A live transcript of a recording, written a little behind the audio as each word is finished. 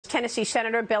Tennessee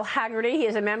Senator Bill Haggerty. He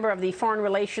is a member of the Foreign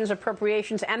Relations,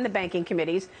 Appropriations, and the Banking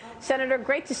Committees. Senator,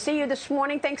 great to see you this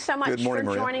morning. Thanks so much for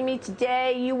joining me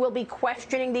today. You will be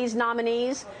questioning these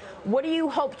nominees. What do you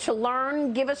hope to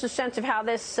learn? Give us a sense of how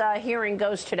this hearing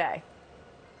goes today.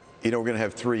 You know, we're going to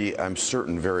have three, I'm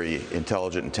certain, very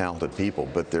intelligent and talented people,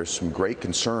 but there's some great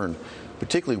concern,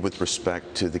 particularly with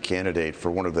respect to the candidate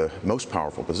for one of the most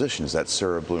powerful positions. That's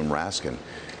Sarah Bloom Raskin,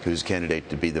 who's a candidate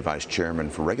to be the vice chairman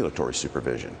for regulatory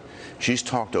supervision. She's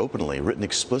talked openly, written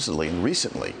explicitly, and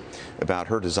recently about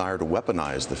her desire to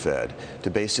weaponize the Fed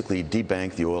to basically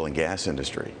debank the oil and gas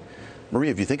industry. Maria,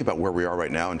 if you think about where we are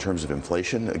right now in terms of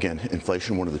inflation, again,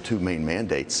 inflation, one of the two main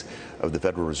mandates of the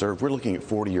Federal Reserve, we're looking at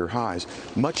 40-year highs,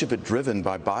 much of it driven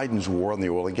by Biden's war on the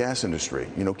oil and gas industry,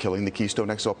 you know, killing the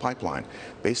Keystone XL pipeline,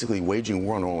 basically waging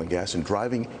war on oil and gas and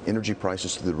driving energy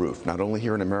prices to the roof, not only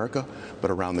here in America,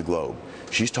 but around the globe.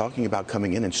 She's talking about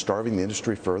coming in and starving the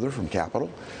industry further from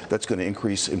capital. That's going to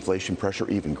increase inflation pressure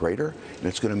even greater, and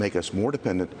it's going to make us more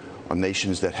dependent on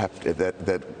nations that have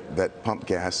that pump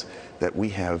gas that we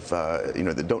have, you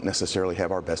know, that don't necessarily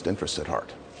have our best interests at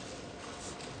heart.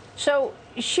 So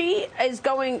she is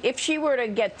going, if she were to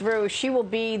get through, she will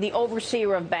be the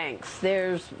overseer of banks.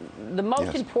 There's the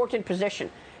most important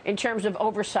position in terms of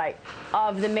oversight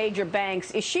of the major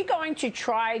banks. Is she going to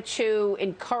try to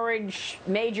encourage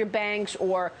major banks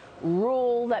or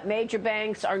rule that major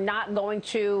banks are not going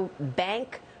to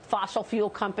bank fossil fuel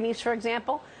companies, for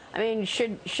example? I mean,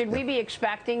 should we be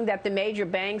expecting that the major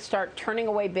banks start turning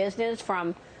away business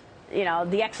from, you know,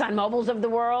 the Exxon Mobils of the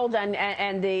world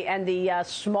and the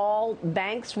small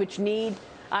banks which need,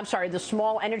 I'm sorry, the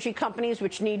small energy companies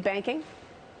which need banking?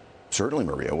 Certainly,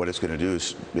 Maria. What it's going to do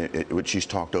is, what she's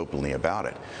talked openly about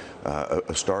it,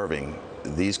 of starving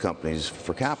these companies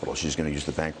for capital. She's going to use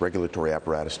the bank regulatory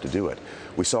apparatus to do it.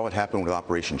 We saw it happen with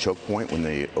Operation Choke Point when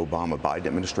the Obama-Biden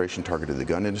administration targeted the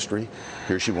gun industry.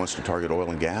 Here she wants to target oil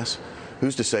and gas.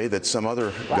 Who's to say that some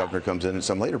other governor comes in at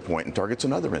some later point and targets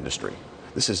another industry?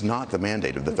 This is not the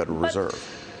mandate of the Federal Reserve.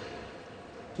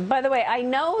 By the way, I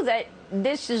know that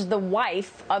this is the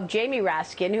wife of Jamie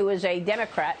Raskin, who is a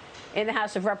Democrat in the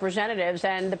House of Representatives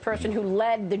and the person who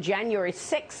led the January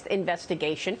 6th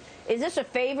investigation. Is this a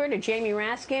favor to Jamie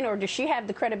Raskin, or does she have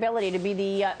the credibility to be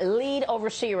the lead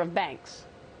overseer of banks?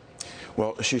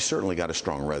 Well, she's certainly got a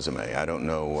strong resume. I don't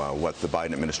know what the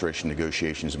Biden administration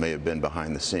negotiations may have been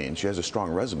behind the scenes. She has a strong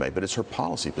resume, but it's her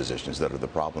policy positions that are the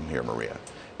problem here, Maria.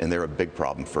 And they're a big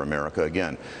problem for America.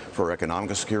 Again, for our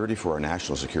economic security, for our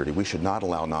national security, we should not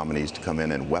allow nominees to come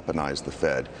in and weaponize the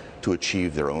Fed to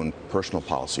achieve their own personal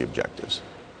policy objectives.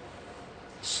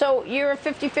 So you're a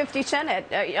 50-50 Senate.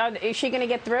 Is she going to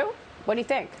get through? What do you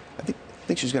think? I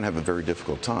think she's going to have a very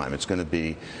difficult time. It's going to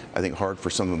be, I think, hard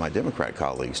for some of my Democrat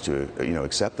colleagues to, you know,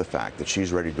 accept the fact that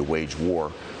she's ready to wage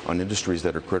war on industries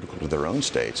that are critical to their own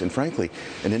states, and frankly,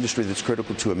 an industry that's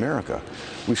critical to America.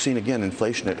 We've seen again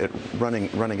inflation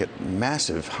running at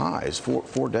massive highs,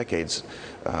 four decades,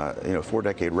 you know,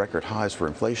 4-decade record highs for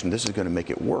inflation. This is going to make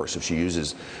it worse if she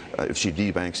uses, if she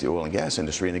debanks the oil and gas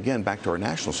industry. And again, back to our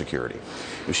national security,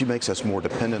 if she makes us more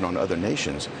dependent on other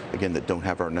nations, again, that don't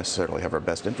necessarily have our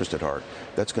best interest at heart,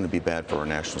 that's going to be bad for our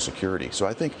national security. So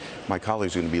I think my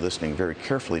colleagues are going to be listening very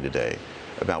carefully today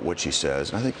about what she says.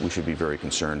 And I think we should be very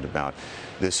concerned about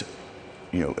this,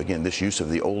 you know, again, this use of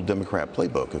the old Democrat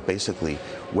playbook of basically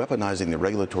weaponizing the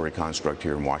regulatory construct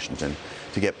here in Washington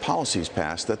to get policies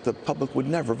passed that the public would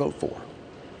never vote for.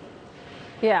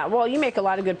 Yeah, well, you make a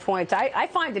lot of good points. I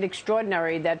find it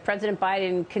extraordinary that President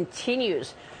Biden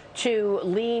continues to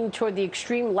lean toward the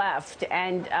extreme left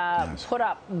and put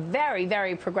up very,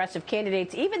 very progressive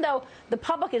candidates, even though the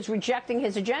public is rejecting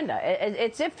his agenda.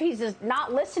 It's as if he's just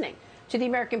not listening to the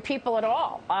American people at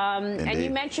all. And you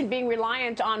mentioned being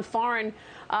reliant on foreign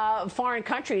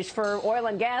countries for oil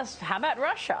and gas. How about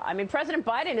Russia? I mean, President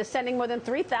Biden is sending more than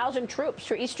 3,000 troops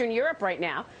for Eastern Europe right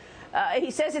now. He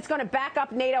says it's going to back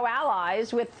up NATO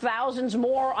allies with thousands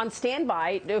more on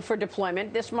standby for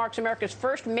deployment. This marks America's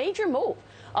first major move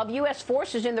of U.S.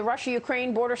 forces in the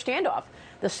Russia-Ukraine border standoff.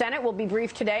 The Senate will be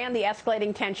briefed today on the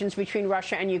escalating tensions between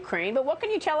Russia and Ukraine. But what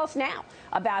can you tell us now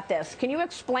about this? Can you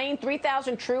explain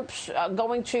 3,000 troops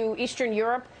going to Eastern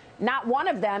Europe? Not one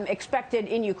of them expected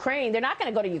in Ukraine. They're not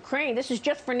going to go to Ukraine. This is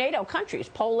just for NATO countries,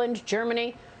 Poland,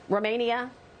 Germany,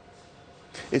 Romania.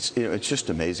 It's, you know, it's just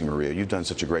amazing, Maria. You've done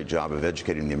such a great job of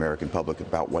educating the American public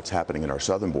about what's happening in our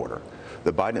southern border.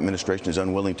 The Biden administration is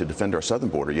unwilling to defend our southern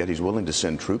border, yet he's willing to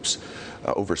send troops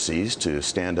overseas to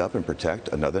stand up and protect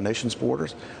another nation's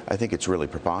borders. I think it's really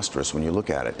preposterous when you look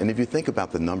at it. And if you think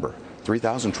about the number,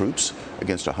 3,000 troops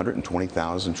against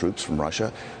 120,000 troops from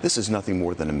Russia, this is nothing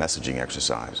more than a messaging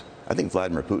exercise. I think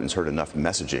Vladimir Putin's heard enough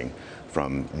messaging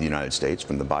from the United States,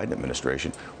 from the Biden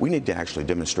administration. We need to actually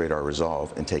demonstrate our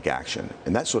resolve and take action.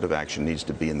 And that sort of action needs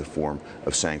to be in the form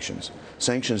of sanctions.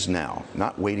 Sanctions now,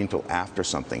 not waiting until after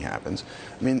something happens.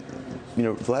 I mean, you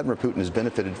know, Vladimir Putin has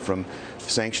benefited from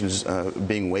sanctions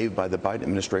being waived by the Biden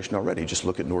administration already. Just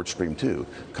look at Nord Stream 2.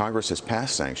 Congress has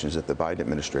passed sanctions that the Biden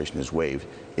administration has waived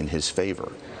in his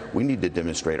favor. We need to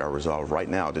demonstrate our resolve right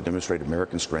now, to demonstrate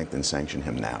American strength and sanction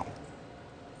him now.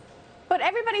 But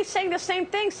everybody's saying the same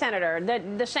thing, Senator,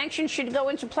 that the sanctions should go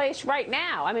into place right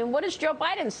now. I mean, what does Joe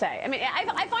Biden say? I mean,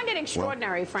 I find it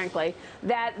extraordinary, frankly,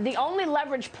 that the only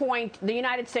leverage point the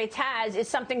United States has is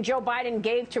something Joe Biden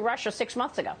gave to Russia 6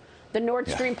 months ago, the Nord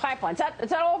Stream pipeline. Is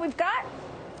that all we've got?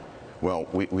 Well,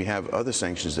 we have other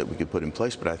sanctions that we could put in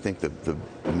place, but I think the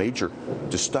major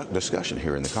discussion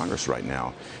here in the Congress right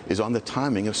now is on the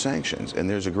timing of sanctions. And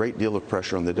there's a great deal of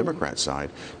pressure on the Democrat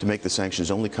side to make the sanctions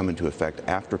only come into effect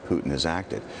after Putin has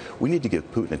acted. We need to give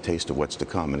Putin a taste of what's to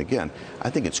come. And again,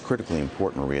 I think it's critically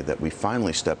important, Maria, that we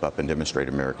finally step up and demonstrate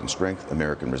American strength,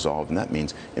 American resolve, and that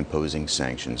means imposing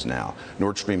sanctions now.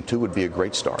 Nord Stream 2 would be a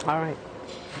great start. All right.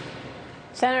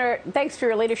 Senator, thanks for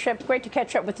your leadership. Great to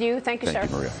catch up with you. Thank you, sir.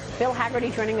 Thank you, Maria. Bill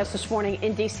Haggerty joining us this morning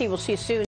in D.C. We'll see you soon.